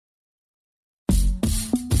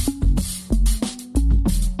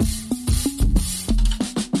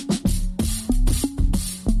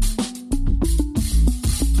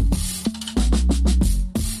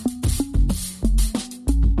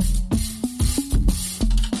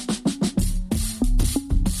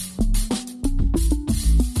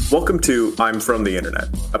Welcome to I'm From the Internet,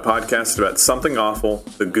 a podcast about something awful,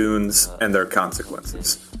 the goons, and their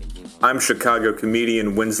consequences. I'm Chicago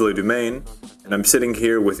comedian Winslow Dumaine, and I'm sitting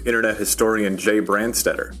here with internet historian Jay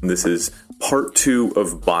Brandstetter. This is part 2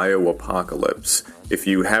 of Bioapocalypse. If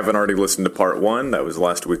you haven't already listened to part 1, that was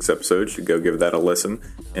last week's episode, you should go give that a listen.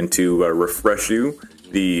 And to refresh you,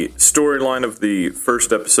 the storyline of the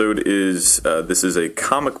first episode is this is a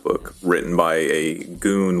comic book written by a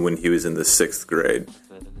goon when he was in the 6th grade.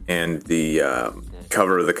 And the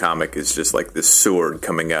cover of the comic is just like this sword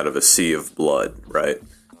coming out of a sea of blood, right?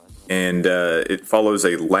 And it follows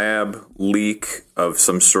a lab leak of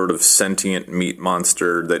some sort of sentient meat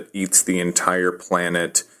monster that eats the entire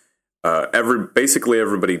planet. Basically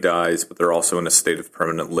everybody dies, but they're also in a state of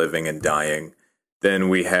permanent living and dying. Then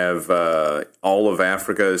we have all of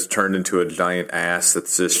Africa is turned into a giant ass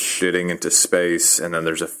that's just shitting into space. And then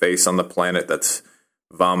there's a face on the planet that's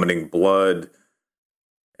vomiting blood.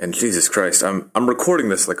 And Jesus Christ, I'm recording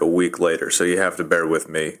this like a week later, so you have to bear with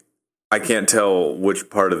me. I can't tell which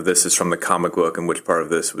part of this is from the comic book and which part of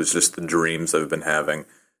this was just the dreams I've been having.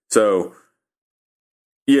 So,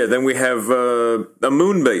 yeah, then we have a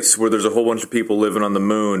moon base where there's a whole bunch of people living on the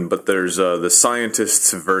moon, but there's the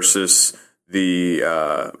scientists versus the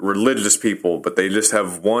religious people, but they just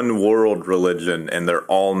have one world religion, and they're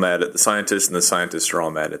all mad at the scientists, and the scientists are all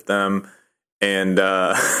mad at them. And,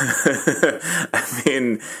 I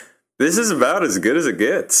mean, this is about as good as it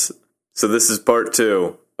gets. So this is part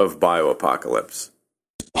 2 of Bioapocalypse.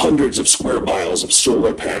 Hundreds of square miles of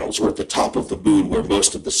solar panels were at the top of the moon where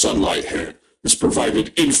most of the sunlight hit. This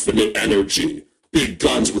provided infinite energy. Big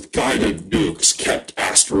guns with guided nukes kept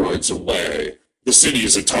asteroids away. The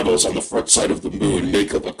cities and tunnels on the front side of the moon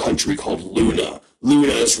make up a country called Luna.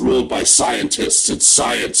 Luna is ruled by scientists, and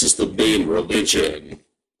science is the main religion.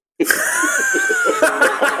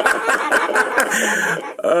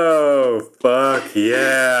 Oh, fuck,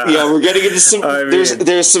 yeah. Yeah, we're getting into some,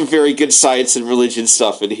 there's some very good science and religion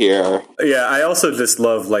stuff in here. Yeah, I also just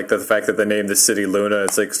love, like, the fact that they named the city Luna.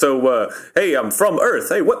 It's like, so, hey, I'm from Earth.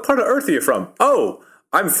 Hey, what part of Earth are you from? Oh,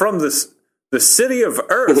 I'm from the city of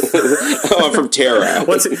Earth. Oh, I'm from Terra.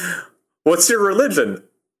 What's your religion?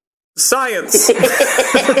 Science.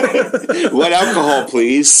 What alcohol,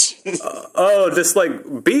 please? Just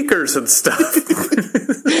like beakers and stuff.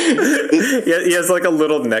 Yeah, he has like a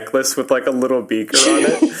little necklace with like a little beaker on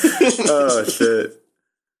it. Oh shit.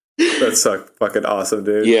 That's so fucking awesome,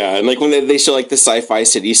 dude. Yeah, and like when they show like the sci-fi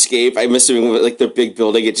cityscape, I'm assuming like their big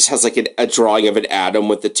building, it just has like a drawing of an atom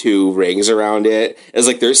with the 2 rings around it as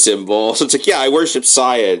like their symbol. So it's like, yeah, I worship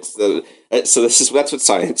science. So that's what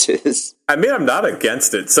science is. I mean, I'm not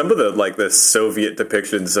against it. Some of the Soviet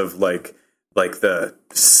depictions of like the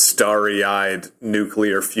starry-eyed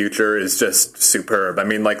nuclear future is just superb. I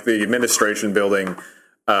mean, like the administration building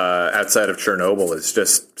outside of Chernobyl is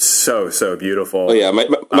just so beautiful. Oh yeah,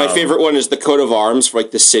 my favorite one is the coat of arms for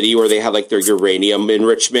like the city where they have like their uranium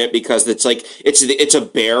enrichment, because it's like it's a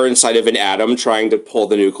bear inside of an atom trying to pull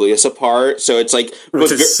the nucleus apart. So it's like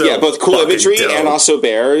both cool imagery dope. And also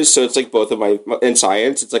bears. So it's like both of my in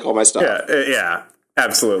science. It's like all my stuff. Yeah.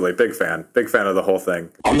 Absolutely. Big fan of the whole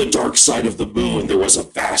thing. On the dark side of the moon, there was a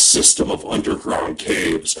vast system of underground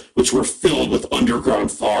caves, which were filled with underground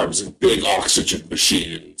farms and big oxygen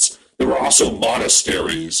machines. There were also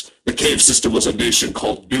monasteries. The cave system was a nation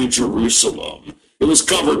called New Jerusalem. It was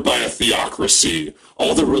governed by a theocracy.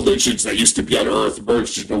 All the religions that used to be on Earth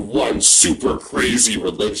merged into one super crazy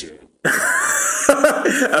religion.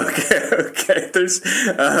 Okay. There's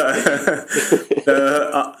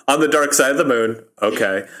on the dark side of the moon.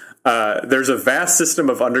 Okay, there's a vast system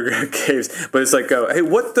of underground caves, but it's like, hey,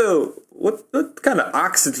 what kind of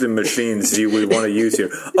oxygen machines do we want to use here?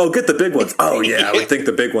 Oh, get the big ones. Oh yeah, I would think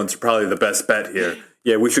the big ones are probably the best bet here.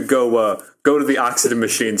 Yeah, we should go to the oxygen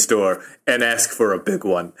machine store and ask for a big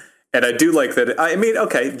one. And I do like that. I mean,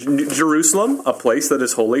 okay, Jerusalem, a place that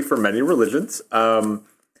is holy for many religions. I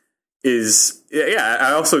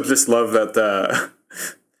also just love that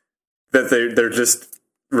that they're just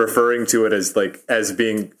referring to it as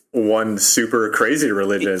being one super crazy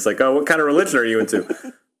religion. It's like, oh, what kind of religion are you into?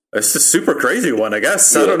 It's a super crazy one, I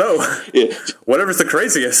guess. Yeah. I don't know. Yeah. Whatever's the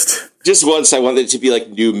craziest. Just once I wanted it to be like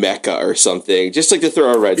New Mecca or something, just like to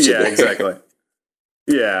throw a wrench in there. Yeah, exactly.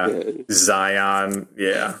 Yeah, Zion.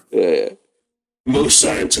 Yeah. Most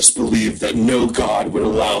scientists believe that no god would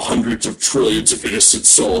allow hundreds of trillions of innocent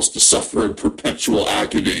souls to suffer in perpetual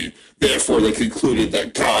agony. Therefore, they concluded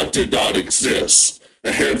that God did not exist.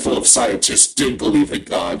 A handful of scientists did believe in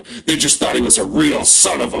God. They just thought he was a real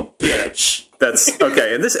son of a bitch. That's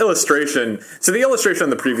okay. And this illustration, so the illustration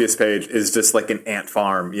on the previous page is just like an ant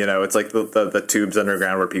farm, you know, it's like the tubes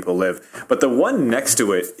underground where people live. But the one next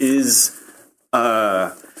to it is,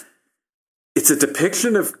 it's a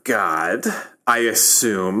depiction of God, I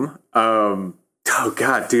assume. Oh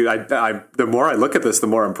God, dude, I the more I look at this, the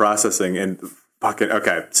more I'm processing and fucking,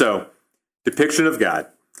 okay. So depiction of God.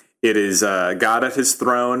 It is God at his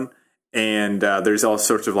throne, and there's all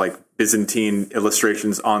sorts of like Byzantine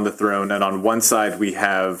illustrations on the throne. And on one side we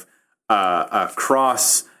have a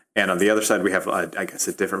cross, and on the other side we have, I guess,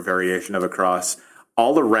 a different variation of a cross.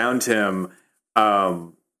 All around him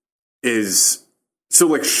is, so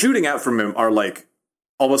like shooting out from him are like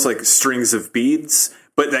almost like strings of beads,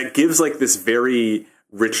 but that gives like this very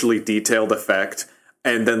richly detailed effect.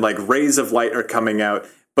 And then like rays of light are coming out,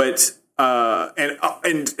 but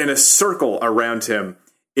and in a circle around him,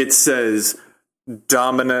 it says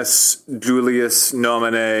Dominus Julius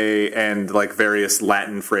Nomine and like various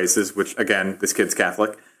Latin phrases, which again, this kid's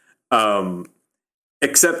Catholic.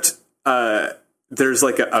 Except there's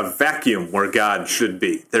like a vacuum where God should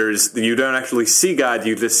be. You don't actually see God,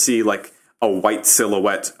 you just see like a white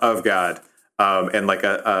silhouette of God, and like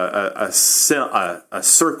a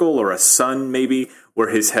circle or a sun maybe where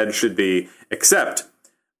his head should be. Except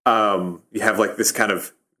you have like this kind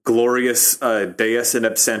of glorious Deus in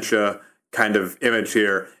absentia kind of image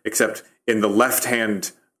here, except in the left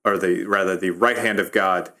hand, or the right hand of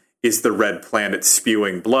God is the red planet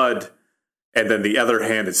spewing blood, and then the other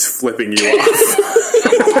hand is flipping you off.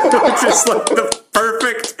 Which is like the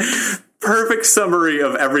perfect summary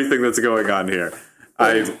of everything that's going on here.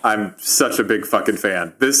 I'm such a big fucking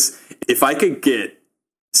fan. This, if I could get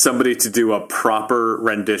somebody to do a proper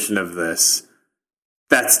rendition of this,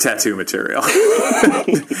 that's tattoo material.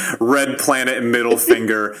 Red planet, middle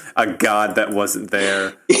finger, a god that wasn't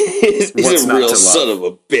there. He's a real son of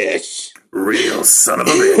a bitch. Real son of a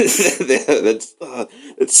bitch.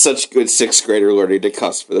 That's such good sixth grader learning to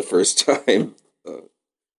cuss for the first time.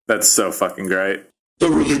 That's so fucking great. The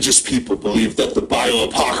religious people believed that the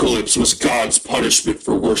bioapocalypse was God's punishment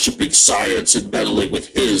for worshipping science and meddling with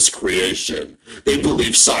his creation. They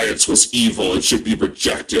believed science was evil and should be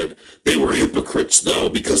rejected. They were hypocrites, though,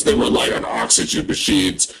 because they relied on oxygen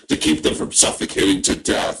machines to keep them from suffocating to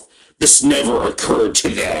death. This never occurred to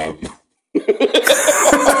them.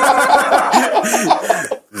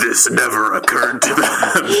 This never occurred to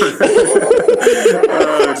them.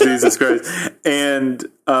 Oh, Jesus Christ. And,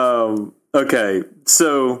 okay,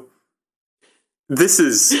 so this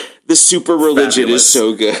is... The super religion fabulous. Is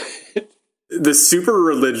so good. The super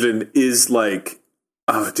religion is like...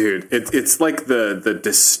 Oh, dude, it's like the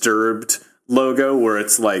Disturbed logo, where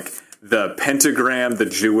it's like the pentagram, the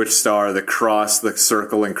Jewish star, the cross, the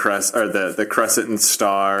circle and crest, or the crescent and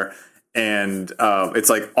star, and it's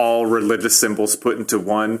like all religious symbols put into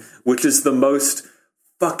one, which is the most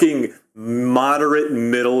fucking moderate,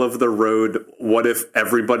 middle of the road, what if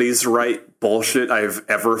everybody's right bullshit I've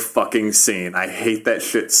ever fucking seen. I hate that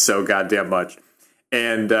shit so goddamn much.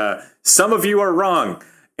 And some of you are wrong.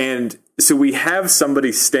 And so we have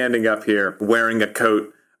somebody standing up here wearing a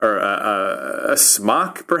coat, or a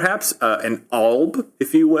smock, perhaps, an alb,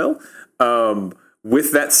 if you will,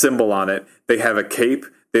 with that symbol on it. They have a cape.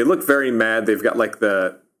 They look very mad. They've got like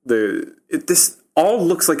this all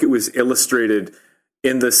looks like it was illustrated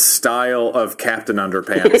in the style of Captain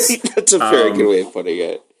Underpants. That's a very good way of putting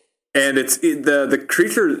it. And the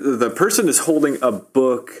creature, the person is holding a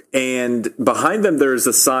book, and behind them there's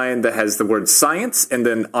a sign that has the word science, and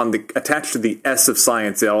then attached to the S of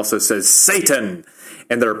science, it also says Satan,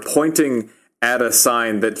 and they're pointing at a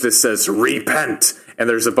sign that just says repent, and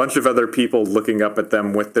there's a bunch of other people looking up at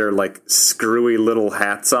them with their like screwy little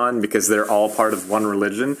hats on, because they're all part of one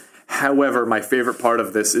religion. However, my favorite part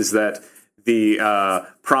of this is that the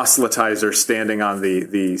proselytizer standing on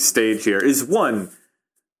the stage here is one,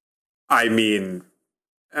 I mean,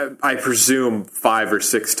 I presume 5 or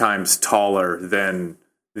 6 times taller than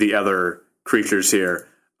the other creatures here.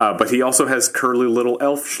 But he also has curly little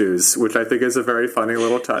elf shoes, which I think is a very funny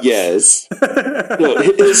little touch. Yes. No,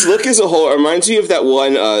 his look as a whole reminds me of that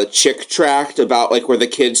one Chick tract about like where the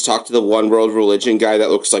kids talk to the one world religion guy that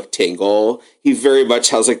looks like Tingle. He very much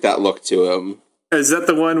has like that look to him. Is that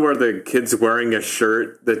the one where the kid's wearing a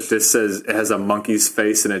shirt that just says, it has a monkey's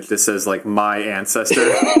face and it just says, like, my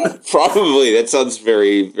ancestor? Probably. That sounds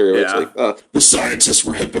very, very much like that. The scientists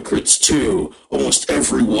were hypocrites, too. Almost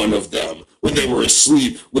every one of them, when they were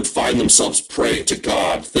asleep, would find themselves praying to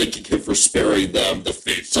God, thanking him for sparing them the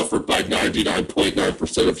fate suffered by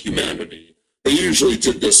 99.9% of humanity. They usually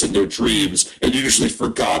did this in their dreams and usually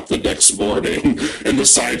forgot the next morning, and the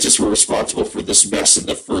scientists were responsible for this mess in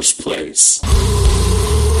the first place.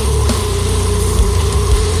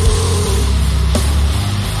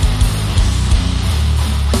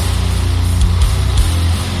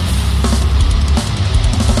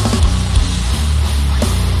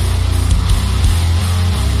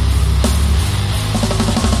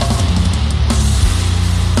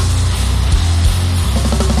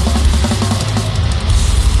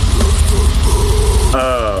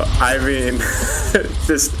 I mean,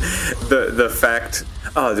 just the fact.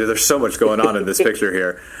 Oh, dude, there's so much going on in this picture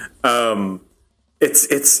here.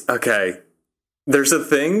 It's okay. There's a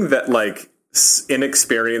thing that like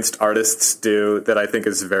inexperienced artists do that I think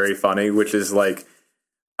is very funny, which is like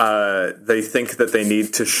they think that they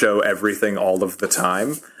need to show everything all of the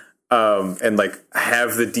time. And like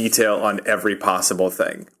have the detail on every possible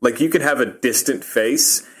thing. Like you can have a distant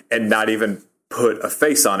face and not even put a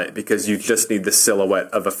face on it because you just need the silhouette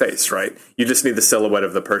of a face, right? You just need the silhouette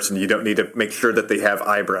of the person. You don't need to make sure that they have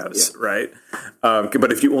eyebrows, right?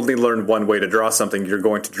 But if you only learn one way to draw something, you're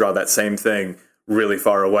going to draw that same thing really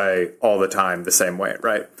far away all the time the same way,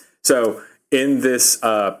 right? So in this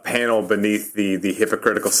panel beneath the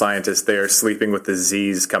hypocritical scientists, they are sleeping with the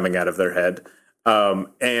Z's coming out of their head.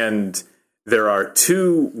 And there are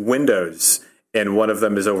two windows, and one of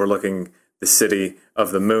them is overlooking the city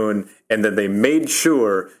of the moon. And then they made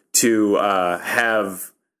sure to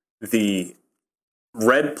have the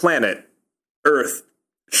red planet, Earth,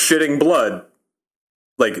 shitting blood,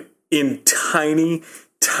 like in tiny,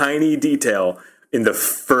 tiny detail in the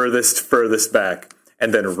furthest back.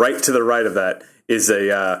 And then right to the right of that is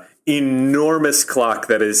a enormous clock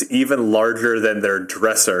that is even larger than their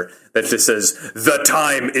dresser that just says, "The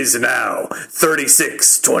time is now,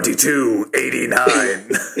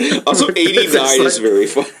 36:22:89." Also, 89 is very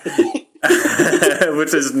funny.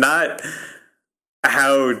 Which is not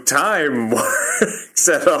how time works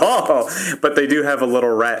at all. But they do have a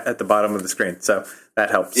little rat at the bottom of the screen, so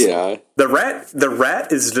that helps. Yeah. The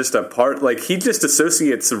rat is just a part, like, he just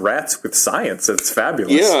associates rats with science. It's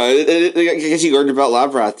fabulous. Yeah, I guess you learned about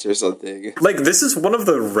lab rats or something. Like, this is one of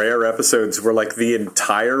the rare episodes where, like, the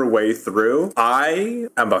entire way through, I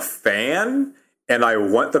am a fan, and I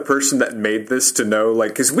want the person that made this to know,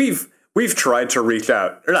 like, because we've tried to reach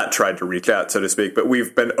out, or not tried to reach out, so to speak, but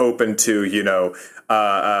we've been open to,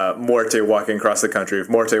 Morte walking across the country. If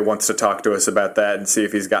Morte wants to talk to us about that and see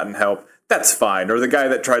if he's gotten help, that's fine. Or the guy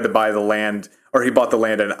that tried to buy the land, or he bought the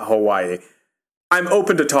land in Hawaii. I'm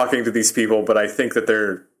open to talking to these people, but I think that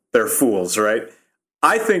they're fools, right?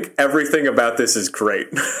 I think everything about this is great.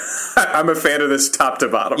 I'm a fan of this top to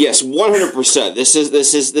bottom. Yes, 100%. This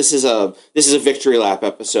is a victory lap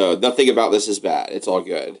episode. Nothing about this is bad. It's all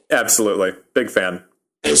good. Absolutely. Big fan.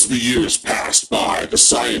 As the years passed by, the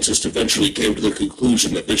scientists eventually came to the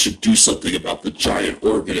conclusion that they should do something about the giant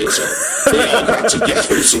organism. They all got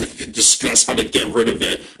together so they could discuss how to get rid of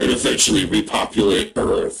it and eventually repopulate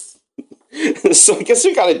Earth. So I guess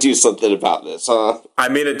we got to do something about this, huh? I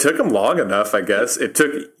mean, it took them long enough, I guess. It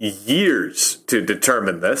took years to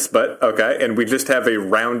determine this, but okay. And we just have a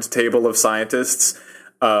round table of scientists,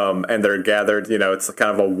 and they're gathered. It's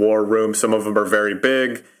kind of a war room. Some of them are very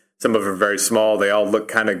big. Some of them are very small. They all look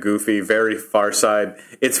kind of goofy, very Far Side.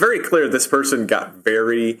 It's very clear this person got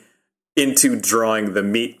very into drawing the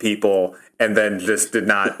meat people and then just did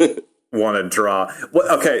not want to draw. Well,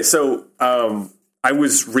 okay, so I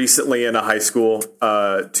was recently in a high school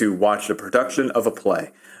to watch a production of a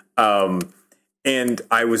play. And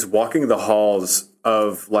I was walking the halls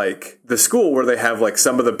of, like, the school where they have, like,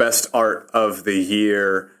 some of the best art of the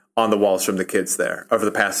year on the walls from the kids there over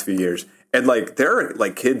the past few years. And, like, there are,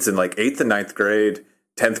 like, kids in, like, 8th and 9th grade,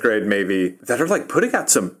 10th grade maybe, that are, like, putting out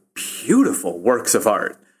some beautiful works of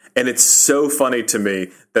art. And it's so funny to me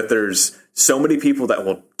that there's so many people that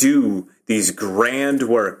will do these grand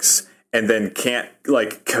works and then can't,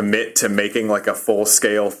 like, commit to making, like, a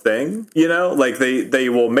full-scale thing, Like, they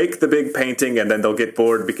will make the big painting and then they'll get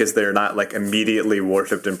bored because they're not, like, immediately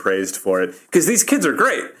worshipped and praised for it. Because these kids are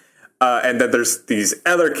great. And then there's these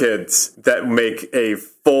other kids that make a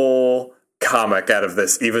full comic out of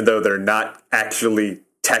this, even though they're not actually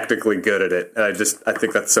technically good at it. And I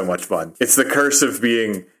think that's so much fun. It's the curse of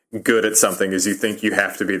being good at something is you think you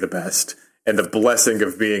have to be the best. And the blessing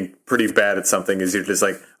of being pretty bad at something is you're just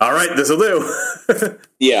like, all right, this'll do.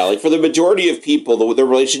 Yeah, like for the majority of people, the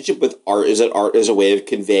relationship with art is a way of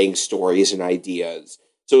conveying stories and ideas.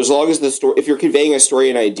 So as long as the story, if you're conveying a story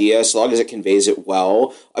and idea, as long as it conveys it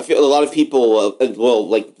well, I feel a lot of people,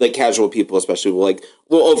 like casual people especially, will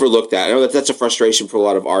overlook that. I know that's a frustration for a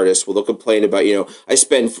lot of artists. They'll complain about, I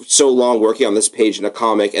spend so long working on this page in a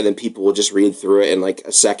comic, and then people will just read through it in like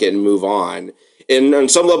a second and move on. And on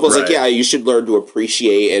some levels, right. You should learn to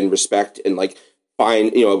appreciate and respect and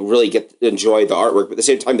find, really enjoy the artwork. But at the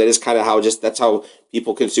same time, that is kind of that's how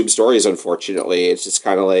people consume stories. Unfortunately, it's just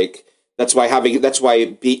kind of that's why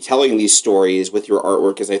telling these stories with your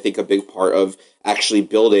artwork is, I think, a big part of actually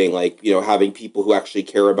building, having people who actually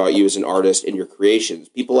care about you as an artist and your creations.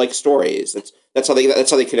 People like stories. That's how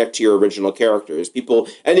they connect to your original characters.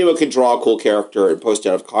 Anyone can draw a cool character and post it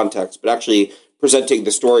out of context, but actually presenting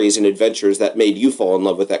the stories and adventures that made you fall in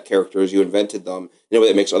love with that character as you invented them, in a way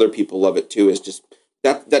that makes other people love it too, is just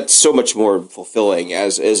that's so much more fulfilling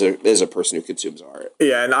as a person who consumes art.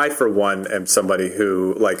 Yeah, and I, for one, am somebody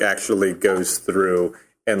who actually goes through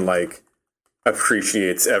and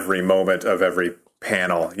appreciates every moment of every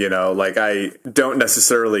panel. I don't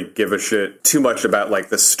necessarily give a shit too much about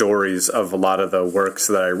the stories of a lot of the works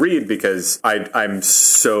that I read, because I'm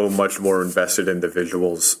so much more invested in the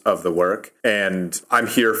visuals of the work, and I'm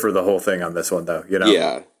here for the whole thing on this one, though.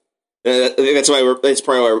 Yeah. I think that's why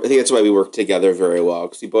we work together very well,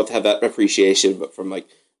 because we both have that appreciation, but from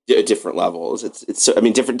different levels. It's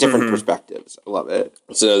different perspectives. I love it.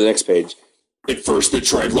 So the next page. At first, they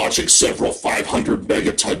tried launching several 500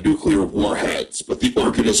 megaton nuclear warheads, but the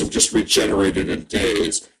organism just regenerated in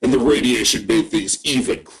days, and the radiation made things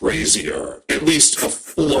even crazier. At least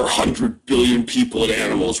 400 billion people and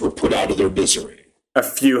animals were put out of their misery. A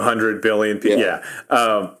few 100 billion people. Yeah.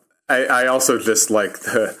 I also just like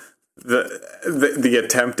the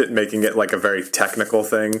attempt at making it a very technical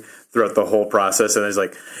thing throughout the whole process, and it's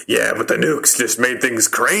but the nukes just made things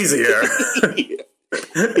crazier.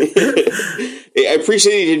 I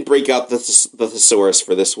appreciate he didn't break out the thesaurus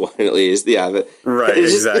for this one, at least. Yeah, right,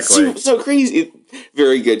 exactly. It's so crazy.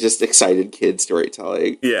 Very good, just excited kid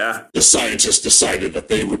storytelling. Yeah. The scientists decided that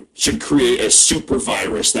they should create a super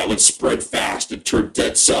virus that would spread fast and turn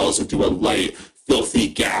dead cells into a light, filthy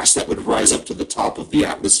gas that would rise up to the top of the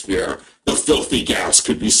atmosphere. The filthy gas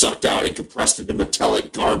could be sucked out and compressed into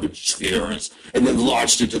metallic garbage spheres, and then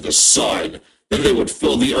launched into the sun. Then they would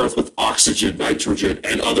fill the Earth with oxygen, nitrogen,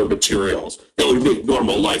 and other materials that would make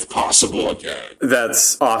normal life possible again.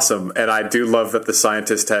 That's awesome, and I do love that the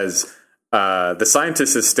scientist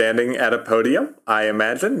is standing at a podium, I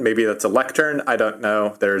imagine. Maybe that's a lectern, I don't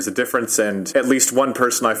know. There's a difference, and at least one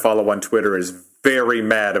person I follow on Twitter is very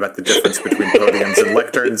mad about the difference between podiums and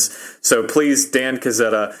lecterns. So please, Dan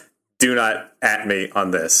Cazzetta, do not at me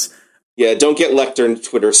on this. Yeah, don't get lectern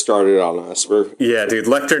Twitter started on us. Yeah, dude,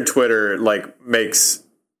 lectern Twitter makes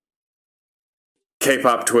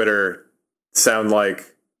K-pop Twitter sound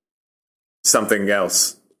like something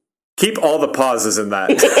else. Keep all the pauses in that.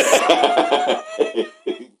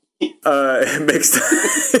 It makes.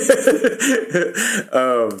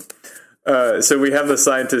 So we have the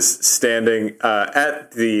scientists standing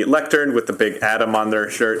at the lectern with the big atom on their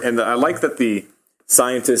shirt, and I like that the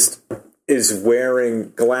scientist is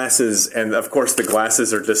wearing glasses, and of course the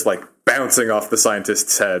glasses are just bouncing off the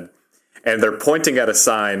scientist's head, and they're pointing at a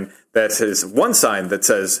sign that is one sign that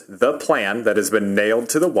says "The Plan" that has been nailed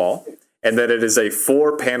to the wall, and that it is a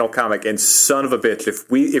 4-panel comic. And son of a bitch,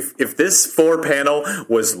 if this 4-panel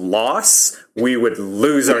was lost, we would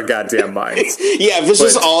lose our goddamn minds. Yeah, if this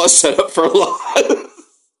was all a setup for loss.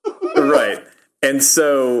 Right. And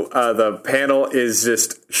so the panel is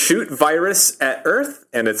just shoot virus at Earth,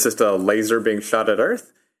 and it's just a laser being shot at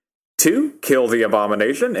Earth. 2, kill the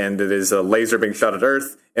abomination, and it is a laser being shot at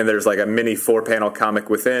Earth, and there's a mini 4-panel comic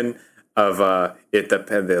within of it.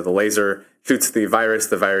 The laser shoots the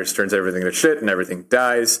virus turns everything to shit, and everything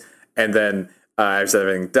dies. And then as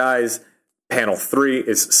everything dies, panel 3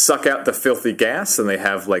 is suck out the filthy gas, and they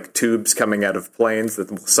have tubes coming out of planes that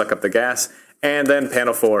will suck up the gas. And then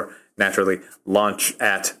panel 4, naturally, launch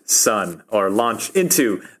at sun, or launch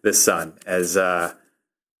into the sun. As I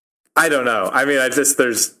don't know. I mean,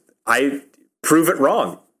 I prove it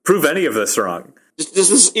wrong. Prove any of this wrong.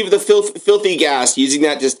 Just even the filthy gas, using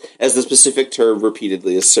that just as the specific term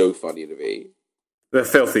repeatedly is so funny to me. The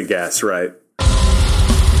filthy gas, right?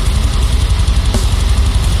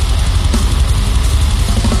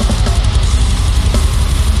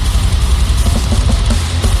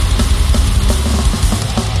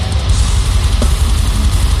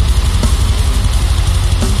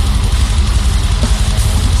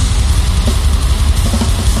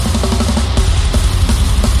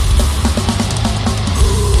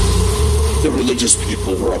 Religious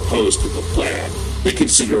people were opposed to the plan. They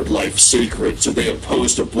considered life sacred, so they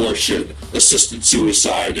opposed abortion, assisted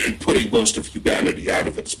suicide, and putting most of humanity out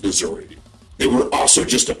of its misery. They were also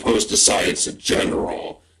just opposed to science in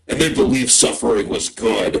general, and they believed suffering was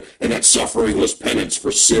good, and that suffering was penance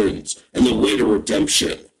for sins, and the way to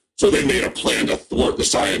redemption. So they made a plan to thwart the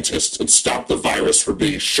scientists and stop the virus from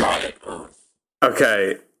being shot at Earth.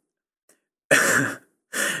 Okay.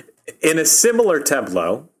 In a similar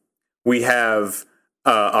tableau, we have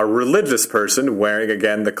a religious person wearing,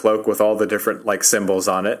 again, the cloak with all the different like symbols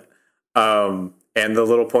on it, and the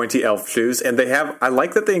little pointy elf shoes. And they have, I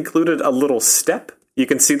like that they included a little step. You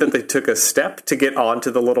can see that they took a step to get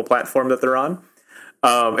onto the little platform that they're on.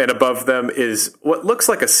 And above them is what looks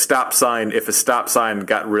like a stop sign if a stop sign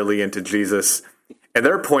got really into Jesus. And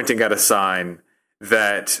they're pointing at a sign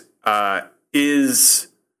that is...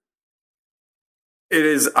 It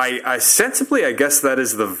is, I sensibly, I guess that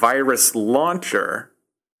is the virus launcher.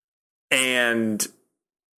 And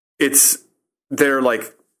they're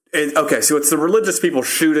like, okay, so it's the religious people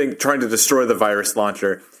trying to destroy the virus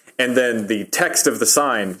launcher. And then the text of the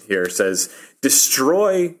sign here says,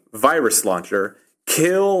 destroy virus launcher,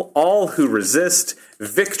 kill all who resist,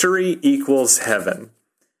 victory equals heaven.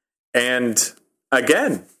 And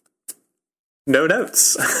again, no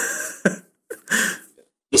notes.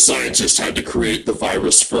 The scientists had to create the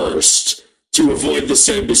virus first. To avoid the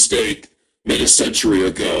same mistake made a century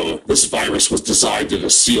ago, this virus was designed in a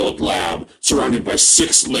sealed lab surrounded by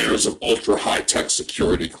 6 layers of ultra-high-tech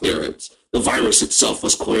security clearance. The virus itself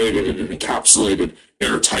was created in an encapsulated,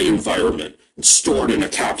 airtight environment and stored in a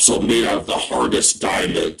capsule made out of the hardest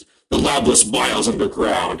diamond. The lab was miles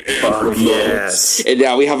underground and remote. Yes. And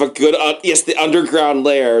now we have a good, the underground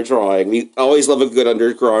layer drawing. We always love a good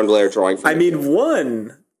underground layer drawing.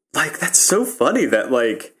 That's so funny that,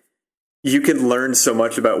 like, you can learn so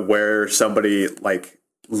much about where somebody, like,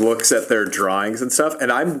 looks at their drawings and stuff.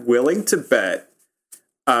 And I'm willing to bet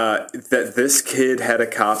that this kid had a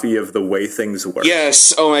copy of The Way Things Work.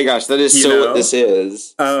 Yes. Oh, my gosh. That is what this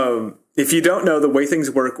is. If you don't know, The Way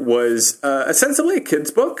Things Work was ostensibly a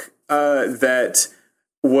kid's book that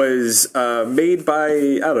was made by,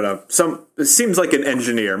 I don't know, it seems like an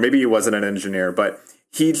engineer. Maybe he wasn't an engineer, but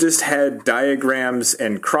he just had diagrams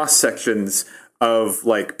and cross-sections of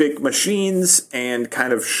like big machines and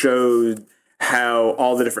kind of showed how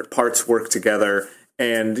all the different parts work together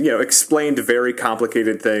and, you know, explained very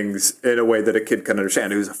complicated things in a way that a kid can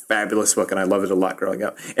understand. It was a fabulous book and I loved it a lot growing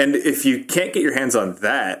up. And if you can't get your hands on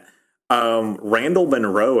that, Randall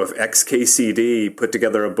Monroe of XKCD put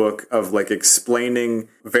together a book of like explaining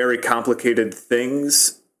very complicated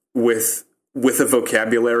things with a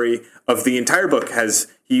vocabulary of the entire book.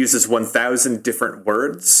 He uses 1,000 different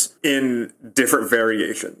words in different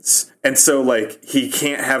variations. And so like he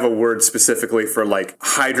can't have a word specifically for like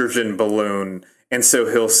hydrogen balloon. And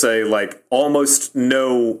so he'll say like almost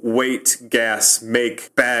no weight gas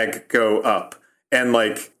make bag go up. And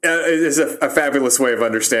like it is a fabulous way of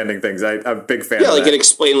understanding things. I'm a big fan of that. Yeah, like an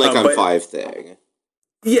explain like I'm 5 thing.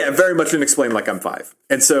 Yeah, very much an explain like I'm 5.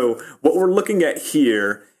 And so what we're looking at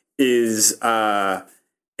here is a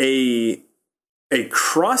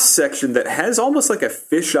cross section that has almost like a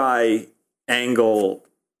fisheye angle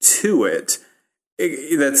to it.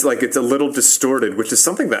 That's like it's a little distorted, which is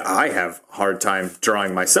something that I have a hard time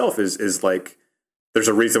drawing myself. Is like there's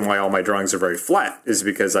a reason why all my drawings are very flat, is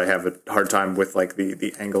because I have a hard time with like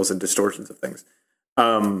the angles and distortions of things.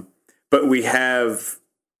 But we have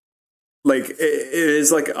like it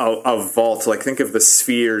is like a vault. Like think of the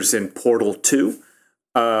spheres in Portal 2.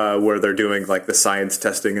 Where they're doing like the science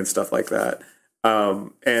testing and stuff like that.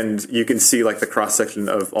 And you can see like the cross section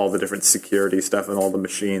of all the different security stuff and all the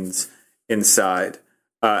machines inside.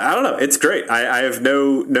 I don't know. It's great. I have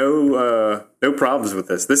no problems with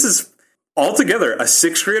this. This is altogether a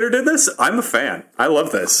 6th grader did this. I'm a fan. I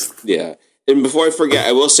love this. Yeah. And before I forget,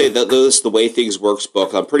 I will say that this The Way Things Works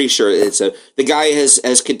book, I'm pretty sure the guy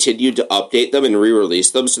has continued to update them and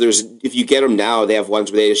re-release them. So if you get them now, they have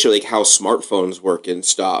ones where they show like how smartphones work and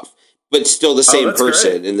stuff. But it's still the same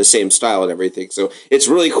person in the same style and everything. So it's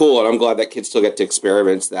really cool, and I'm glad that kids still get to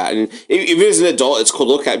experiment that. And even as an adult, it's cool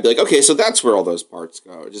to look at and be like, okay, so that's where all those parts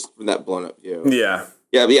go, just from that blown up view. Yeah.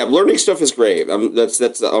 Yeah, learning stuff is great. I'm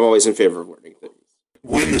always in favor of learning things.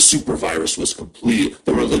 When the supervirus was complete,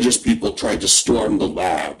 the religious people tried to storm the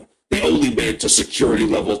lab. They only made it to security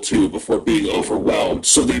level 2 before being overwhelmed,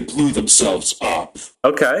 so they blew themselves up.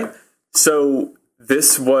 Okay. So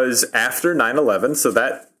this was after 9/11, so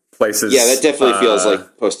that places... Yeah, that definitely feels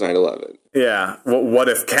like post 9/11. Yeah. What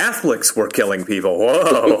if Catholics were killing people?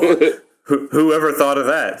 Whoa. Whoever thought of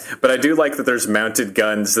that? But I do like that there's mounted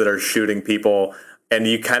guns that are shooting people. and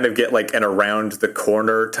you kind of get like an around the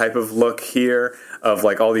corner type of look here of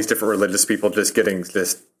like all these different religious people just getting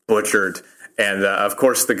just butchered. And of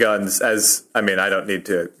course the guns, I don't need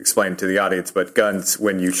to explain to the audience, but guns,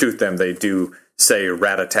 when you shoot them, they do say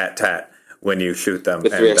rat-a-tat-tat when you shoot them.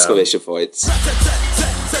 With 3 exclamation points.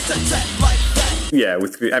 Yeah,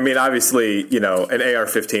 obviously, an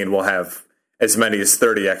AR-15 will have as many as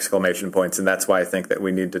 30 exclamation points, and that's why I think that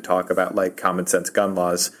we need to talk about like common sense gun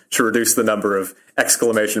laws to reduce the number of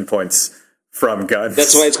exclamation points from guns.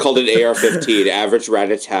 That's why it's called an AR-15, average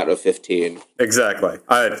rat-a-tat of 15. Exactly.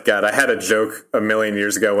 I had a joke a million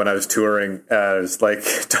years ago when I was touring. I was like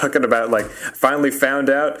talking about like finally found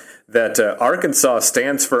out that Arkansas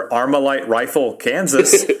stands for Armalite Rifle,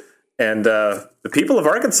 Kansas, and the people of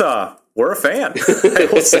Arkansas were a fan. I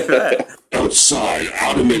will say that. Outside,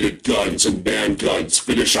 automated guns and man guns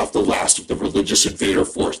finish off the last of the religious invader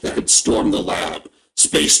force that had stormed the lab.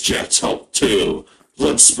 Space jets helped too.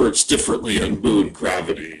 Blood spurts differently in moon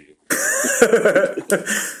gravity.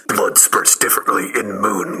 Blood spurts differently in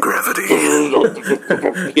moon gravity.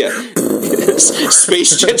 Yeah.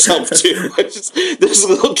 Space jets help too. There's a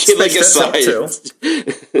little kid like a science.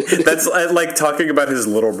 That's like talking about his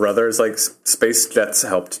little brother. It's like space jets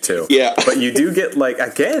helped too. Yeah. But you do get like,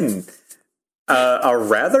 again, a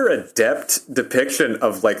rather adept depiction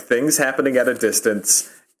of like things happening at a distance.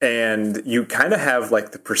 And you kind of have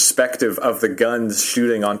like the perspective of the guns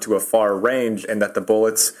shooting onto a far range, and that the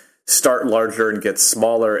bullets start larger and get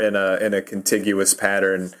smaller in a contiguous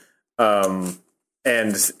pattern. And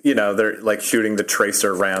they're like shooting the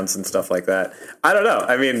tracer rounds and stuff like that. I don't know.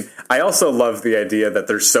 I mean, I also love the idea that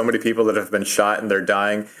there's so many people that have been shot and they're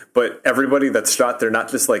dying, but everybody that's shot, they're not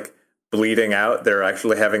just like bleeding out, they're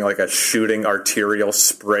actually having like a shooting arterial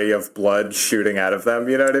spray of blood shooting out of them.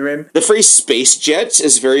 You know what I mean? The phrase space jets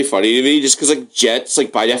is very funny to me, just because like jets,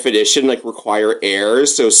 like by definition, like require air.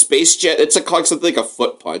 So space jet, it's like calling something like a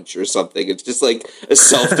foot punch or something. It's just like a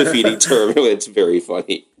self-defeating term. It's very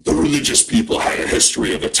funny. The religious people had a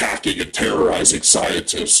history of attacking and terrorizing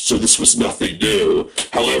scientists, so this was nothing new.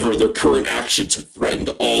 However, their current actions had threatened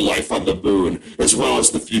all life on the moon, as well as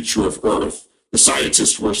the future of Earth. The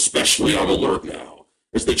scientists were especially on alert now.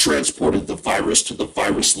 As they transported the virus to the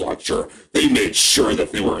virus launcher, they made sure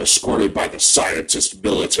that they were escorted by the scientist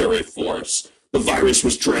military force. The virus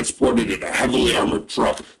was transported in a heavily armored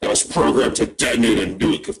truck that was programmed to detonate a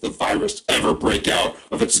nuke if the virus ever break out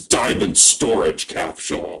of its diamond storage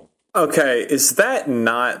capsule. Okay, is that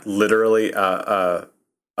not literally a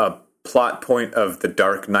plot point of The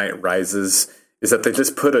Dark Knight Rises? Is that they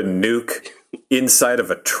just put a nuke inside of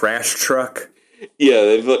a trash truck? Yeah,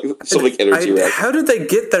 they've like some like energy reactor. How did they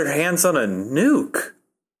get their hands on a nuke?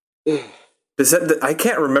 I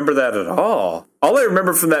can't remember that at all. All I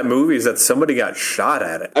remember from that movie is that somebody got shot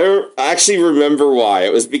at it. I actually remember why.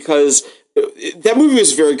 It was because that movie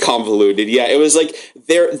was very convoluted. Yeah, it was like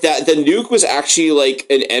that the nuke was actually like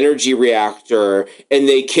an energy reactor, and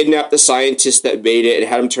they kidnapped the scientist that made it and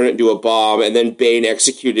had him turn it into a bomb, and then Bane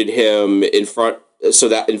executed him in front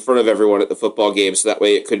of everyone at the football game, so that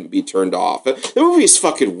way it couldn't be turned off. The movie is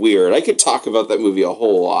fucking weird. I could talk about that movie a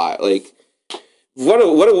whole lot. Like,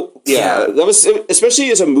 that was,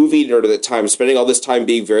 especially as a movie nerd at the time, spending all this time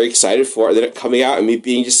being very excited for it, and then it coming out and me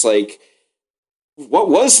being just like, what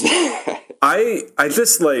was that? I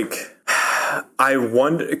just like, I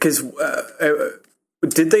wonder, because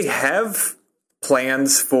did they have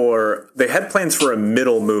plans for a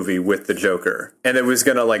middle movie with the Joker, and it was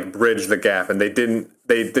gonna like bridge the gap, and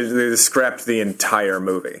they scrapped the entire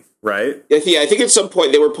movie, right? Yeah, I think at some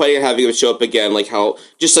point they were planning on having him show up again, how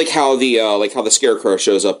the Scarecrow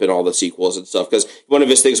shows up in all the sequels and stuff, because one of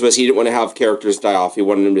his things was he didn't want to have characters die off, he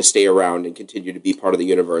wanted them to stay around and continue to be part of the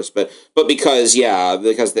universe, but because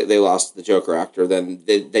they lost the Joker actor, then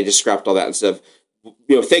they just scrapped all that instead of,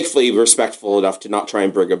 thankfully respectful enough to not try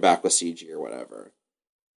and bring him back with CG or whatever.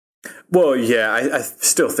 Well, yeah, I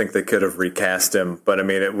still think they could have recast him, but I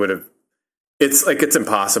mean, it's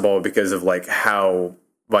impossible because of like how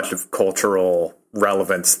much of cultural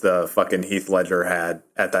relevance the fucking Heath Ledger had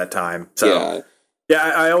at that time. So yeah,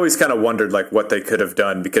 I always kind of wondered like what they could have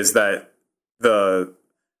done, because the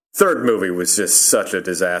third movie was just such a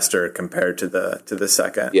disaster compared to the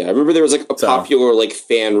second. Yeah, I remember there was like a popular like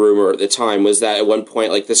fan rumor at the time was that at one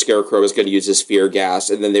point like the Scarecrow was going to use his fear gas,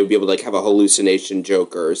 and then they would be able to like have a hallucination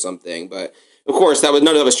Joker or something. But of course, none of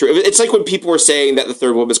that was true. It's like when people were saying that the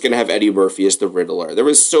third one was going to have Eddie Murphy as the Riddler. There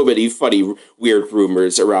was so many funny, weird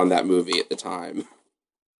rumors around that movie at the time.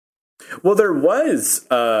 Well, there was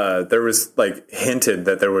like hinted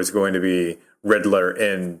that there was going to be Riddler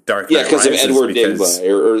in Dark Knight Rises. Because of Edward Nygma,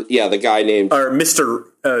 or the guy named... Or Mr.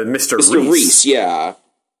 Mr. Reese, yeah.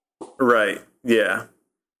 Right, yeah.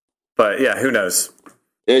 But yeah, who knows?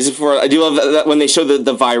 I do love that when they show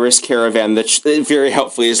the virus caravan that very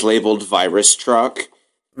helpfully is labeled Virus Truck.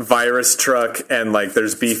 Virus Truck, and like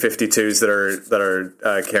there's B-52s that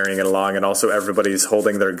are carrying it along, and also everybody's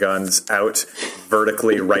holding their guns out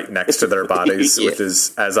vertically right next to their bodies, yeah. Which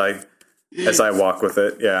is as I walk with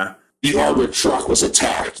it, yeah. The armored truck was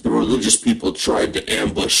attacked. The religious people tried to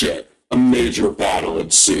ambush it. A major battle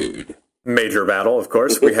ensued. Major battle, of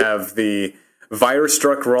course. We have the virus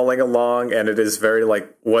truck rolling along, and it is very like,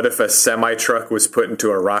 what if a semi-truck was put into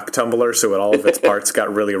a rock tumbler so all of its parts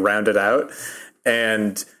got really rounded out?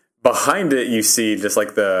 And behind it, you see just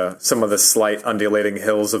like some of the slight undulating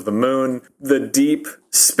hills of the moon, the deep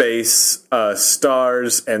space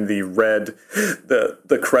stars, and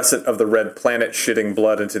the crescent of the red planet shitting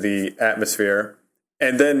blood into the atmosphere.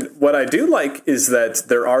 And then what I do like is that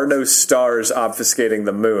there are no stars obfuscating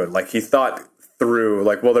the moon. Like he thought through,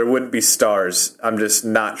 like, well, there wouldn't be stars. I'm just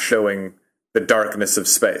not showing the darkness of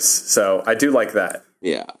space. So I do like that.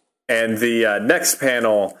 Yeah. And the next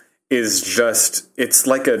panel is just, it's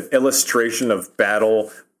like an illustration of battle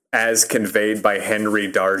as conveyed by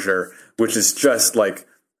Henry Darger, which is just like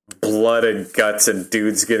blood and guts and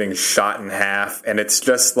dudes getting shot in half. And it's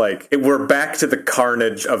just like, we're back to the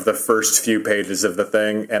carnage of the first few pages of the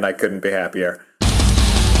thing, and I couldn't be happier.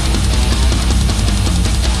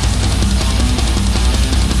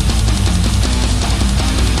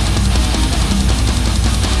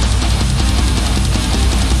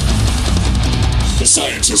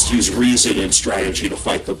 Scientists used reason and strategy to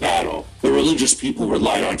fight the battle. The religious people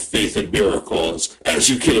relied on faith and miracles. As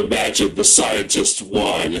you can imagine, the scientists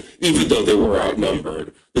won, even though they were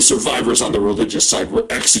outnumbered. The survivors on the religious side were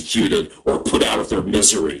executed or put out of their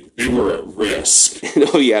misery. They were at risk.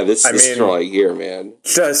 Oh yeah, this is drawing here, man.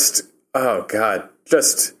 Just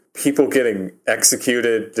people getting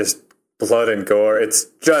executed, just blood and gore. It's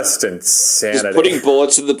just insanity. Just putting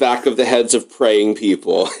bullets in the back of the heads of praying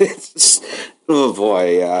people. Oh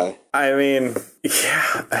boy, yeah. I mean,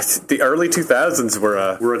 yeah, the early 2000s were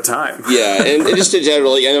a time. Yeah, and just in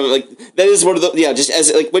general, I know, like that is one of the just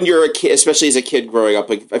as like when you're a kid, especially as a kid growing up,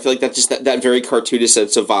 like I feel like that's just that very cartoonish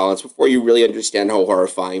sense of violence before you really understand how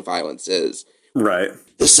horrifying violence is. Right.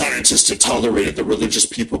 The scientists had tolerated the religious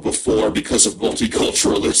people before because of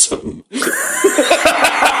multiculturalism.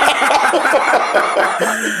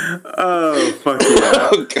 Oh, fuck yeah.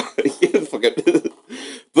 Oh, God. Yeah, fuck it.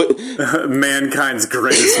 But mankind's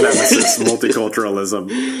greatest nemesis,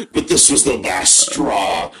 multiculturalism. But this was the last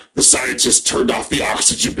straw. The scientists turned off the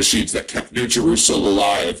oxygen machines that kept New Jerusalem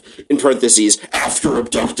alive. In parentheses, after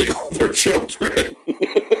abducting all their children.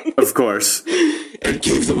 Of course. And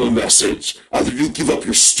gave them a message. Either you give up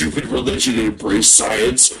your stupid religion and embrace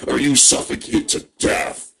science, or you suffocate to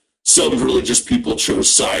death. Some religious people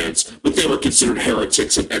chose science, but they were considered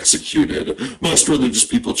heretics and executed. Most religious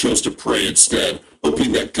people chose to pray instead,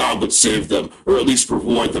 hoping that God would save them, or at least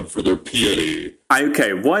reward them for their piety.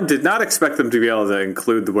 One, did not expect them to be able to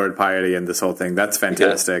include the word piety in this whole thing. That's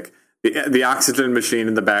fantastic. Yeah. The oxygen machine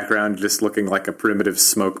in the background just looking like a primitive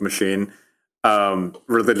smoke machine.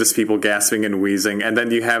 Religious people gasping and wheezing. And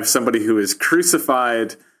then you have somebody who is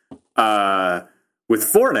crucified with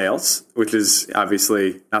 4 nails, which is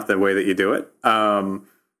obviously not the way that you do it.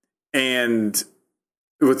 And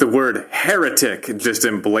with the word heretic just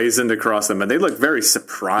emblazoned across them. And they look very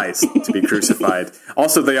surprised to be crucified.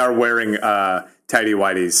 Also, they are wearing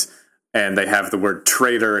tighty-whities. And they have the word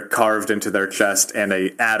traitor carved into their chest and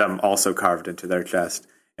a atom also carved into their chest.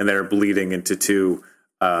 And they're bleeding into 2...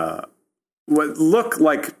 what look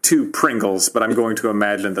like 2 Pringles, but I'm going to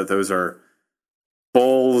imagine that those are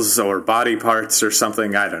bowls or body parts or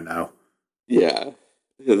something. I don't know. Yeah.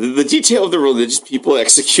 The detail of the religious people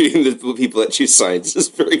executing the people that choose science is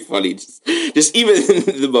very funny. Just even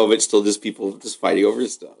in the moment, still just people just fighting over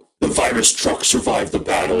stuff. The virus truck survived the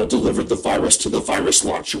battle and delivered the virus to the virus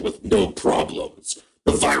launcher with no problems.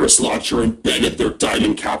 The virus launcher embedded their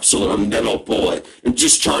diamond capsule in a metal bullet and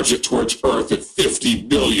discharged it towards Earth at 50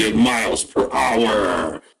 million miles per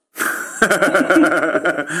hour.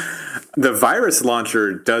 The virus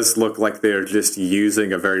launcher does look like they're just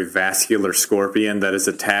using a very vascular scorpion that is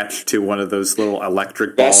attached to one of those little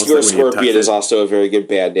electric balls. Vascular Scorpion is also a very good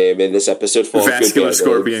band name in this episode. Vascular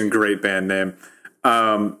Scorpion, great band name.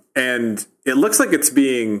 And it looks like it's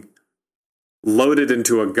being loaded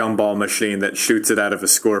into a gumball machine that shoots it out of a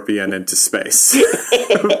scorpion into space.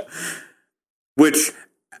 Which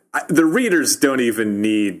the readers don't even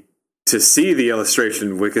need to see the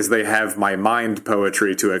illustration because they have my mind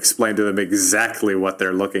poetry to explain to them exactly what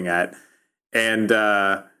they're looking at. And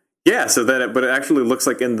Yeah, so that but it actually looks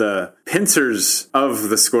like in the pincers of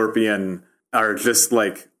the scorpion are just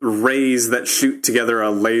like rays that shoot together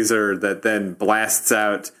a laser that then blasts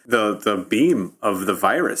out the beam of the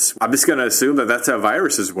virus. I'm just going to assume that that's how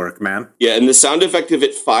viruses work, man. Yeah, and the sound effect of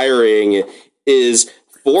it firing is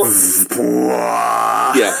four V's,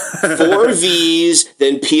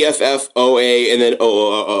 then PFFOA, and then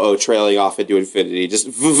O trailing off into infinity. Just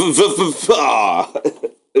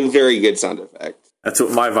very good sound effect. That's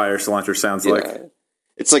what my virus launcher sounds like.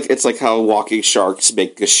 It's like how walking sharks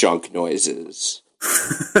make gashunk noises.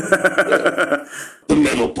 The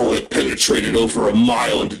metal bullet penetrated over a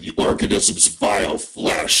mile into the organism's vile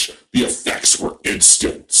flesh. The effects were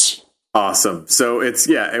instant. Awesome. So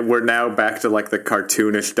we're now back to like the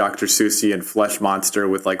cartoonish Dr. Seussian flesh monster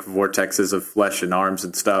with like vortexes of flesh and arms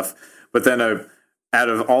and stuff. But then out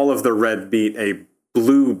of all of the red meat, a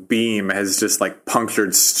blue beam has just like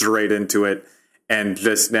punctured straight into it. And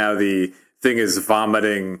just now the thing is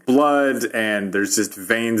vomiting blood and there's just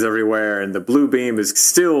veins everywhere. And the blue beam is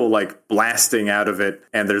still like blasting out of it.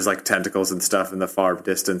 And there's like tentacles and stuff in the far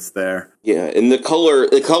distance there. Yeah, and the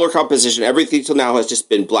color composition, everything till now has just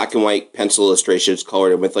been black and white pencil illustrations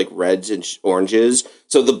colored in with like reds and oranges.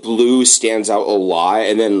 So the blue stands out a lot.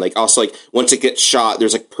 And then like also like once it gets shot,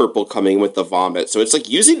 there's like purple coming with the vomit. So it's like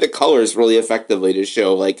using the colors really effectively to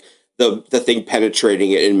show like the thing penetrating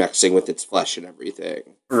it and mixing with its flesh and everything.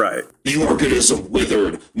 Right. The organism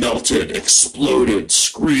withered, melted, exploded,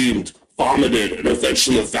 screamed, vomited, and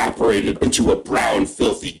eventually evaporated into a brown,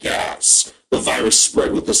 filthy gas. The virus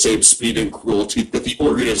spread with the same speed and cruelty that the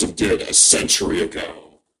organism did a century ago.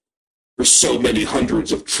 For so many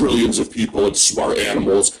hundreds of trillions of people and smart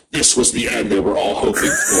animals, this was the end they were all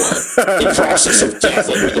hoping for. The process of death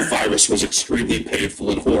under the virus was extremely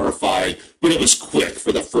painful and horrifying, but it was quick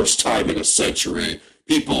for the first time in a century.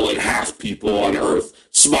 People and half people on Earth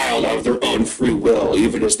smiled out of their own free will,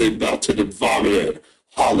 even as they melted and vomited.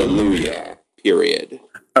 Hallelujah. Period.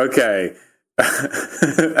 Okay.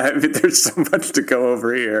 I mean, there's so much to go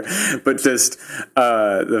over here, but just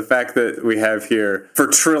the fact that we have here for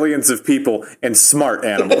trillions of people and smart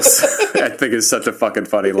animals, I think is such a fucking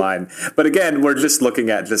funny line. But again, we're just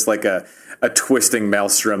looking at just like a twisting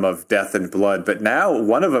maelstrom of death and blood. But now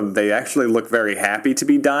one of them, they actually look very happy to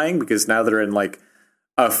be dying because now they're in like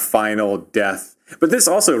a final death. But this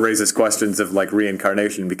also raises questions of like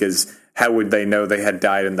reincarnation, because how would they know they had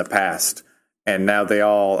died in the past? And now they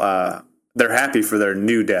all... they're happy for their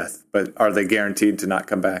new death, but are they guaranteed to not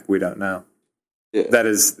come back? We don't know. Yeah. That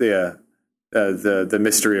is the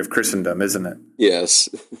mystery of Christendom, isn't it? Yes.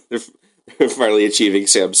 They're finally achieving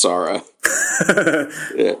samsara.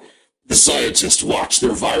 Yeah. The scientists watched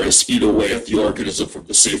their virus eat away at the organism from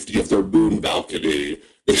the safety of their moon balcony.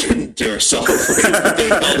 They didn't dare celebrate, but they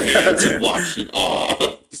held hands and watched in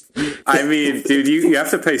awe. I mean, dude, you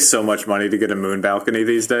have to pay so much money to get a moon balcony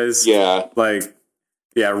these days. Yeah. Like,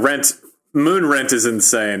 yeah, moon rent is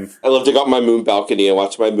insane. I love to go up my moon balcony and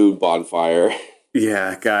watch my moon bonfire.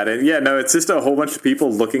 Yeah, got it. Yeah, no, it's just a whole bunch of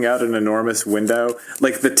people looking out an enormous window.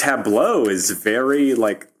 Like, the tableau is very,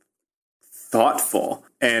 like, thoughtful.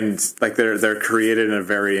 And, like, they're created in a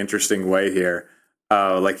very interesting way here.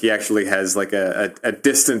 Like, he actually has, like, a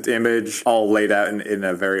distant image all laid out in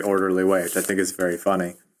a very orderly way, which I think is very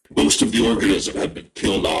funny. Most of the organism had been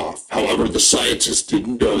killed off. However, the scientists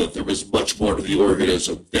didn't know that there was much more to the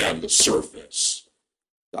organism than the surface. ...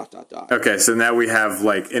 Okay, so now we have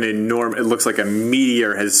like an enormous... It looks like a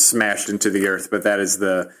meteor has smashed into the Earth, but that is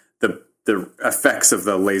the effects of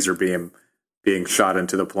the laser beam being shot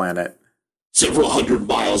into the planet. Several hundred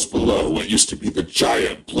miles below what used to be the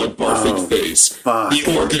giant blood-barfing face,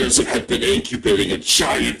 the organism had been incubating a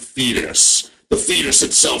giant fetus. The fetus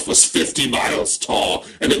itself was 50 miles tall,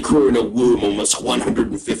 and it grew in a womb almost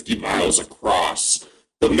 150 miles across.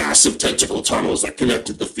 The massive tentacle tunnels that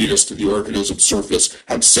connected the fetus to the organism's surface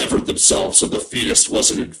had severed themselves, so the fetus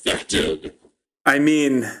wasn't infected. I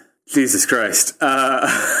mean, Jesus Christ.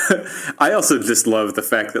 I also just love the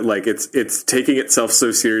fact that like it's taking itself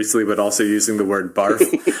so seriously, but also using the word barf,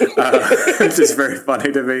 which is very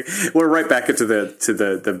funny to me. We're right back into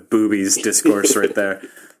the boobies discourse right there.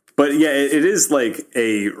 But yeah, it is like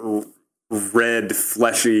a red,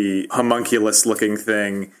 fleshy, homunculus-looking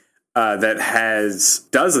thing that has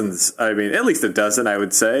dozens, I mean, at least a dozen, I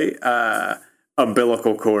would say,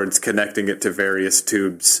 umbilical cords connecting it to various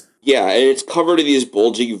tubes. Yeah, and it's covered in these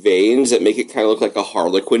bulging veins that make it kind of look like a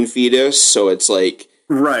harlequin fetus, so it's like...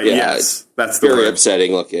 Right, yeah, yes, that's the very word.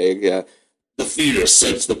 upsetting looking, yeah. The fetus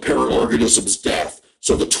sensed the parent organism's death,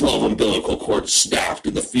 so the 12 umbilical cords snapped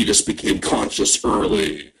and the fetus became conscious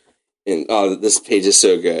early. And this page is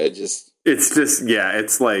so good. Just It's just, yeah,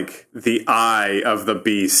 it's like the eye of the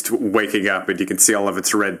beast waking up, and you can see all of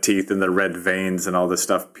its red teeth and the red veins and all this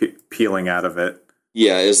stuff peeling out of it.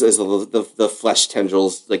 Yeah, as the flesh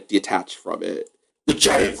tendrils like detach from it. The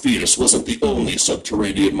giant fetus wasn't the only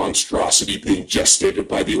subterranean monstrosity being gestated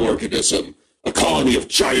by the organism. A colony of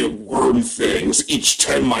giant worm things, each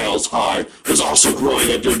 10 miles high, was also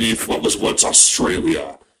growing underneath what was once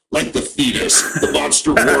Australia. Like the fetus, the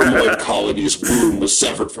monster wormoid colony's womb was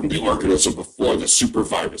severed from the organism before the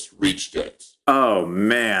supervirus reached it. Oh,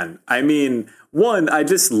 man. I mean, one, I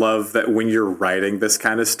just love that when you're writing this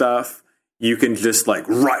kind of stuff, you can just, like,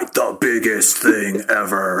 write the biggest thing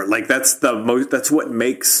ever. Like, that's what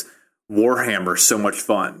makes Warhammer so much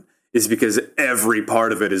fun, is because every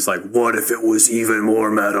part of it is like, what if it was even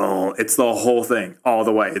more metal? It's the whole thing, all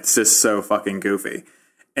the way. It's just so fucking goofy.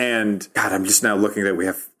 And God, I'm just now looking that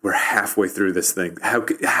we're halfway through this thing. How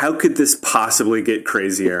could this possibly get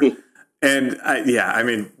crazier? And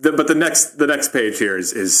but the next page here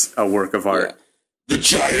is a work of art. Yeah. The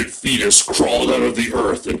giant fetus crawled out of the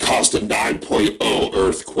earth and caused a 9.0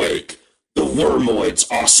 earthquake. The wormoids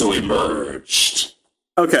also emerged.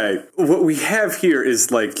 Okay, what we have here is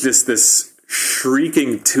like just this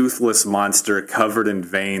shrieking toothless monster covered in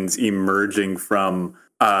veins emerging from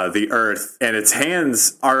the earth, and its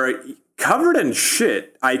hands are covered in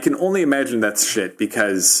shit. I can only imagine that's shit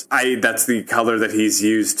because that's the color that he's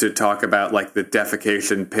used to talk about like the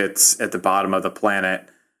defecation pits at the bottom of the planet.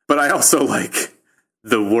 But I also like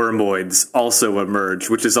the wormoids also emerge,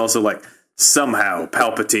 which is also like somehow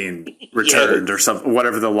Palpatine returned or something,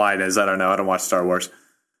 whatever the line is. I don't know. I don't watch Star Wars.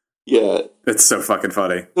 Yeah. It's so fucking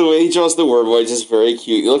funny. The way he draws the wormoids is very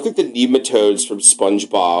cute. You look like the nematodes from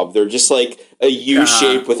SpongeBob. They're just like a U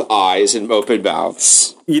shape with eyes and open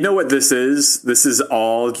mouths. You know what this is? This is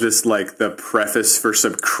all just like the preface for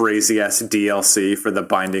some crazy ass DLC for the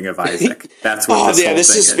Binding of Isaac. That's what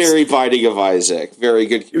this is very Binding of Isaac. Very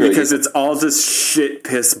good. Because it's all just shit,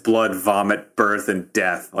 piss, blood, vomit, birth, and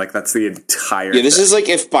death. Like that's the entire thing. This is like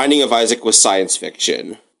if Binding of Isaac was science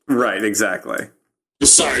fiction. Right, exactly. The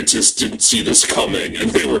scientists didn't see this coming, and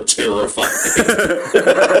they were terrified.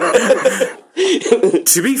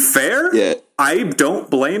 To be fair, I don't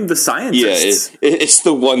blame the scientists. Yeah, it's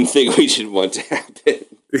the one thing we didn't want to happen.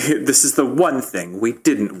 This is the one thing we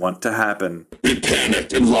didn't want to happen. They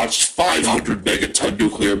panicked and launched 500 megaton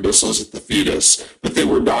nuclear missiles at the fetus, but they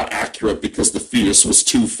were not accurate because the fetus was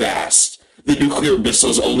too fast. The nuclear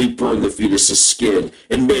missiles only burned the fetus's skin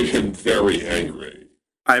and made him very angry.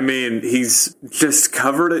 I mean, he's just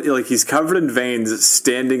covered in veins,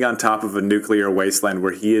 standing on top of a nuclear wasteland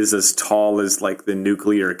where he is as tall as like the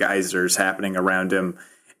nuclear geysers happening around him,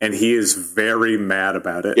 and he is very mad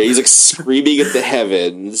about it. Yeah, he's like screaming at the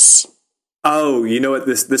heavens. Oh, you know what?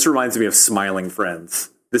 This reminds me of Smiling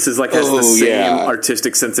Friends. This is like has the same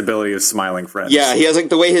artistic sensibility of Smiling Friends. Yeah, he has like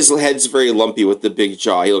the way his head's very lumpy with the big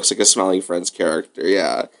jaw. He looks like a Smiling Friends character.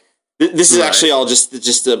 Yeah. This is actually all just the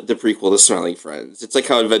prequel to Smiling Friends. It's like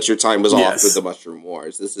how Adventure Time was off with the Mushroom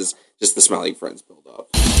Wars. This is just the Smiling Friends build-up.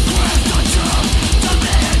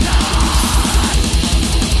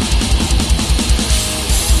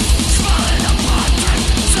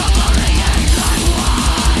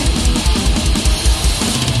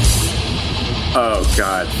 Oh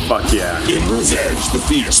god, fuck yeah. In revenge, the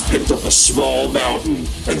fetus picked up a small mountain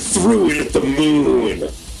and threw it at the moon.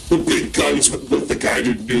 The big guns with the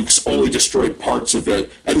guided nukes only destroyed parts of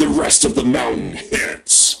it, and the rest of the mountain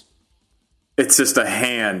hits. It's just a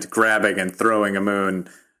hand grabbing and throwing a mountain,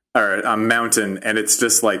 and it's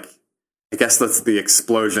just like, I guess that's the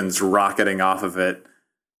explosions rocketing off of it.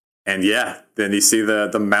 And yeah, then you see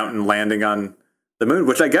the mountain landing on the moon,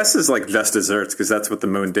 which I guess is like just desserts, because that's what the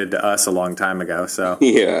moon did to us a long time ago, so.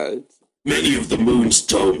 Yeah. Many of the moon's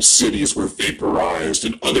dome cities were vaporized,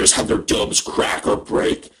 and others had their domes crack or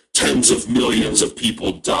break. Tens of millions of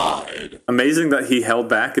people died. Amazing that he held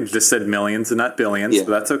back and just said millions and not billions, but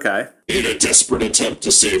that's okay. In a desperate attempt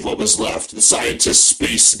to save what was left, the scientist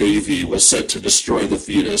Space Navy was sent to destroy the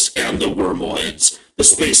fetus and the wormoids. The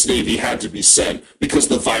Space Navy had to be sent because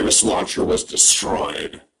the virus launcher was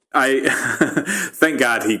destroyed. Thank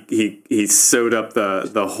God he sewed up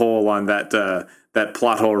the hole on that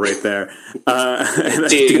plot hole right there.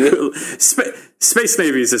 Space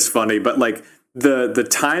Navy is just funny, but like the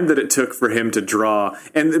time that it took for him to draw,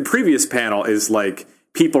 and the previous panel is like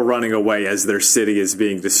people running away as their city is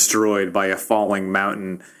being destroyed by a falling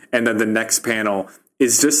mountain, and then the next panel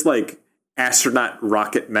is just like astronaut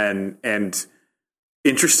rocket men and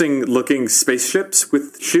interesting looking spaceships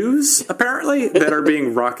with shoes apparently that are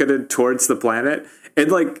being rocketed towards the planet. And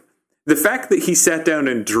like the fact that he sat down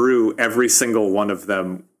and drew every single one of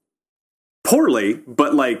them poorly,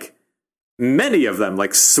 but like many of them,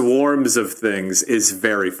 like swarms of things, is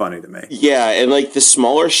very funny to me. Yeah, and like the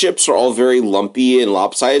smaller ships are all very lumpy and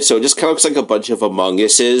lopsided, so it just kind of looks like a bunch of Among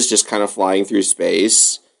Uses just kind of flying through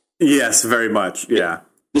space. Yes, very much, yeah.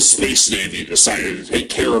 The Space Navy decided to take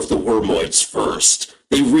care of the wormoids first.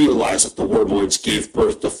 They realized that the wormoids gave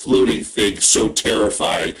birth to floating things so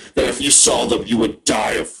terrifying that if you saw them, you would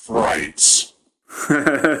die of fright. And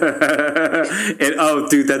oh,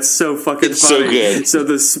 dude, that's so fucking it's funny. So good. So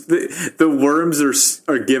the worms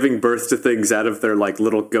are giving birth to things out of their like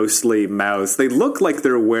little ghostly mouths. They look like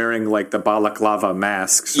they're wearing like the balaclava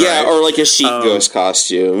masks. Yeah, right? or like a sheep ghost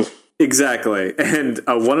costume. Exactly. And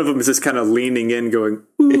one of them is just kind of leaning in, going,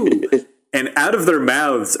 ooh. And out of their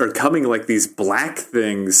mouths are coming like these black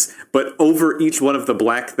things, but over each one of the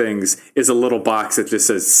black things is a little box that just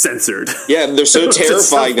says censored. Yeah, they're so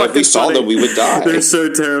terrifying that if we saw them, we would die. They're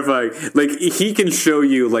so terrifying. Like, he can show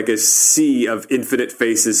you like a sea of infinite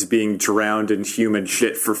faces being drowned in human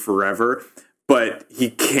shit for forever, but he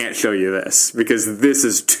can't show you this because this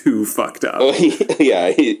is too fucked up. Oh,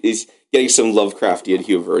 he's getting some Lovecraftian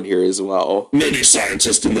humor in here as well. Many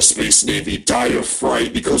scientists in the Space Navy died of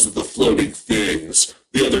fright because of the floating things.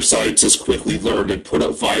 The other scientists quickly learned and put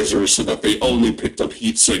up visors so that they only picked up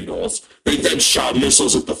heat signals. They then shot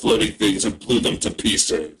missiles at the floating things and blew them to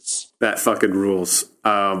pieces. That fucking rules.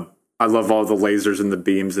 I love all the lasers and the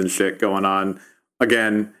beams and shit going on.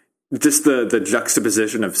 Again, just the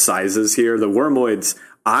juxtaposition of sizes here. The wormoids,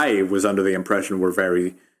 I was under the impression were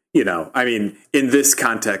very, I mean, in this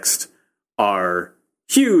context, are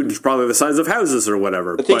huge, probably the size of houses or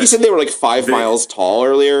whatever. I think you said they were like 5 miles tall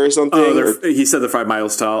earlier or something. Oh, he said they're 5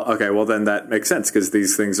 miles tall. Okay, well then that makes sense because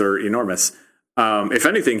these things are enormous. If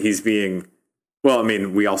anything, he's being, well, I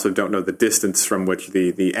mean, we also don't know the distance from which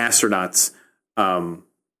the astronauts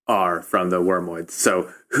are from the wormoids,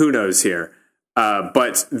 so who knows here.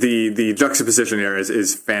 But the juxtaposition here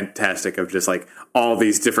is fantastic of just like all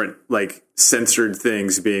these different like censored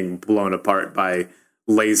things being blown apart by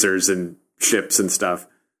lasers and ships and stuff.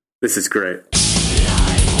 This is great.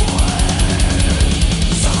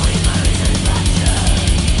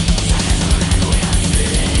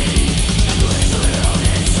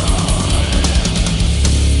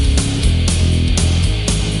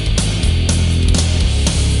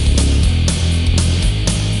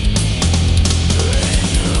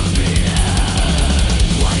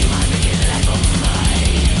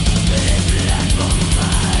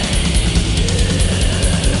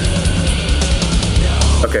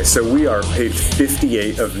 Okay, so we are page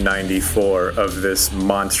 58 of 94 of this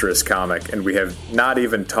monstrous comic, and we have not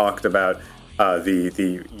even talked about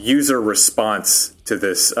the user response to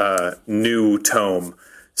this new tome.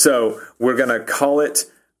 So we're going to call it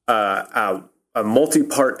a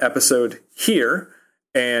multi-part episode here,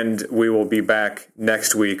 and we will be back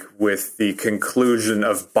next week with the conclusion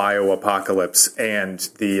of Bioapocalypse and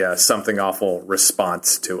the Something Awful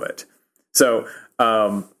response to it. So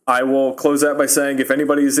I will close out by saying if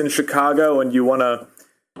anybody is in Chicago and you want to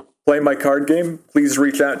play my card game, please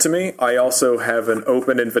reach out to me. I also have an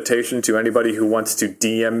open invitation to anybody who wants to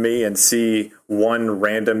DM me and see one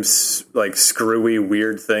random, like, screwy,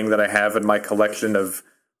 weird thing that I have in my collection of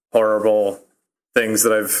horrible things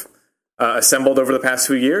that I've assembled over the past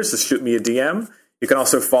few years. Just shoot me a DM. You can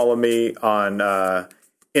also follow me on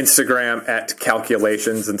Instagram at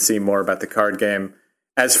Calculations and see more about the card game.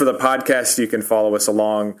 As for the podcast, you can follow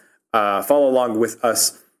along with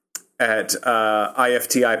us at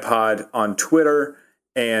IFTI Pod on Twitter,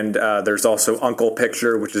 and there's also Uncle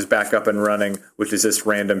Picture, which is back up and running, which is just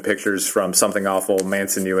random pictures from Something Awful,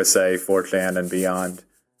 Manson USA, 4chan, and beyond.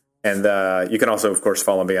 And you can also, of course,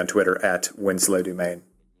 follow me on Twitter at Winslow Dumaine.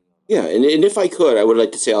 Yeah, and if I could, I would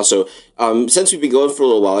like to say also, since we've been going for a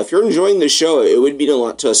little while, if you're enjoying the show, it would mean a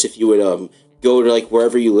lot to us if you would go to like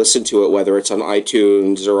wherever you listen to it, whether it's on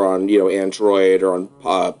iTunes or on Android or on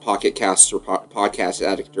Pocket Casts or Podcast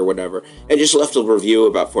Addict or whatever, and just left a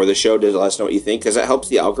review for the show to let us know what you think, because that helps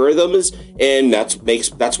the algorithms, and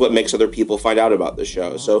that's what makes other people find out about the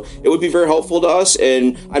show. So it would be very helpful to us,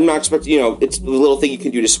 and I'm not expecting it's a little thing you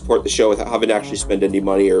can do to support the show without having to actually spend any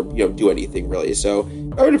money or do anything really. So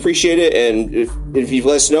I would appreciate it, and if you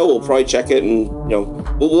let us know, we'll probably check it, and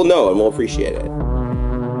we'll know and we'll appreciate it.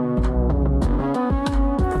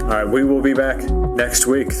 All right, we will be back next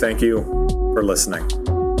week. Thank you for listening.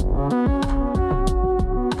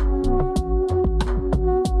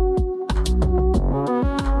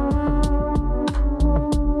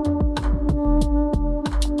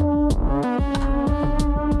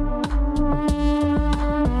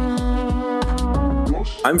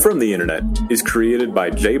 I'm From the Internet is created by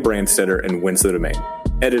Jay Brandstetter and Winslow Dumaine.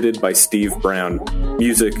 Edited by Steve Brown.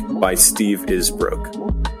 Music by Steve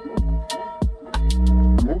Isbrook.